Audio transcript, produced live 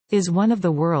is one of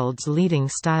the world's leading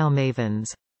style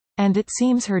mavens. And it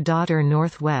seems her daughter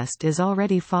Northwest is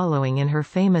already following in her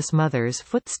famous mother's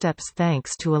footsteps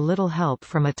thanks to a little help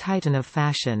from a titan of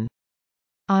fashion.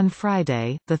 On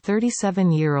Friday, the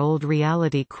 37-year-old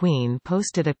reality queen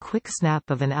posted a quick snap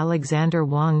of an Alexander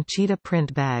Wang cheetah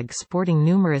print bag sporting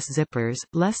numerous zippers,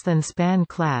 less than span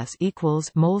class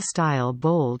equals mole style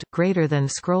bold greater than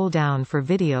scroll down for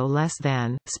video less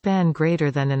than, span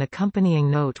greater than an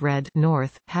accompanying note read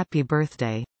North, happy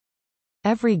birthday.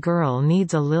 Every girl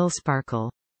needs a lil sparkle.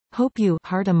 Hope you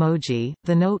heart emoji.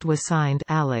 The note was signed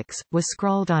Alex, was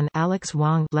scrawled on Alex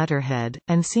Wang letterhead,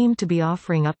 and seemed to be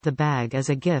offering up the bag as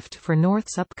a gift for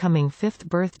North's upcoming 5th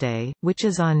birthday, which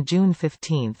is on June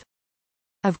 15.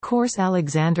 Of course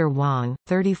Alexander Wang,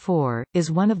 34,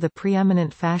 is one of the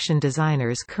preeminent fashion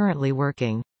designers currently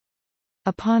working.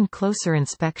 Upon closer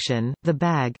inspection, the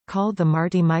bag, called the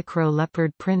Marty Micro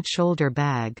Leopard Print Shoulder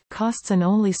Bag, costs an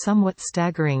only somewhat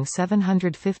staggering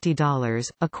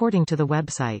 $750, according to the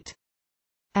website.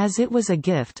 As it was a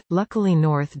gift, luckily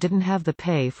North didn't have the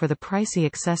pay for the pricey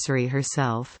accessory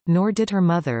herself, nor did her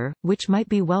mother, which might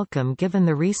be welcome given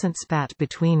the recent spat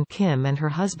between Kim and her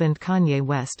husband Kanye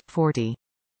West, 40.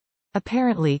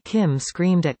 Apparently Kim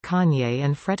screamed at Kanye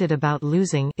and fretted about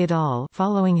losing it all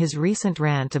following his recent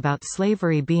rant about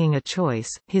slavery being a choice,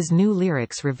 his new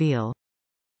lyrics reveal.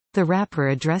 The rapper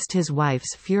addressed his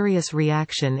wife's furious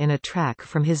reaction in a track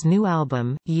from his new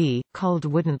album, Ye, called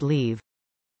Wouldn't Leave.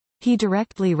 He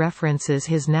directly references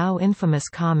his now infamous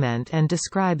comment and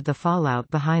described the fallout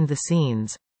behind the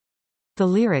scenes. The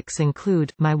lyrics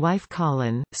include, my wife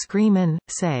callin', screamin',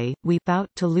 say, we bout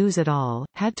to lose it all,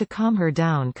 had to calm her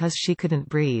down cause she couldn't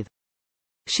breathe.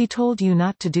 She told you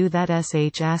not to do that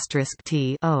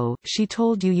sh*t, she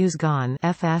told you use gone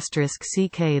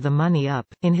f*ck the money up.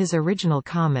 In his original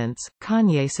comments,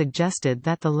 Kanye suggested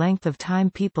that the length of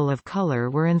time people of color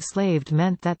were enslaved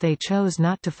meant that they chose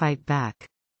not to fight back.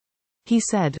 He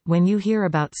said, when you hear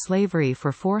about slavery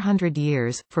for 400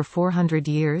 years, for 400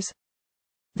 years?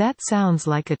 That sounds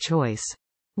like a choice.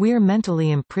 We're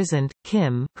mentally imprisoned.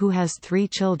 Kim, who has 3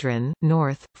 children,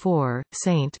 North, 4,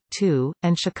 Saint, 2,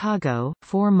 and Chicago,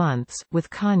 4 months, with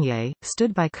Kanye,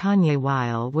 stood by Kanye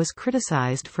while was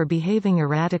criticized for behaving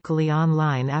erratically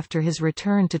online after his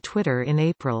return to Twitter in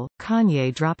April.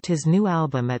 Kanye dropped his new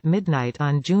album at midnight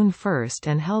on June 1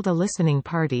 and held a listening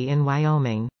party in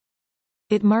Wyoming.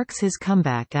 It marks his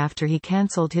comeback after he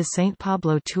cancelled his St.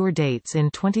 Pablo tour dates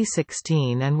in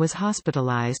 2016 and was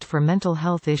hospitalized for mental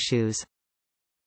health issues.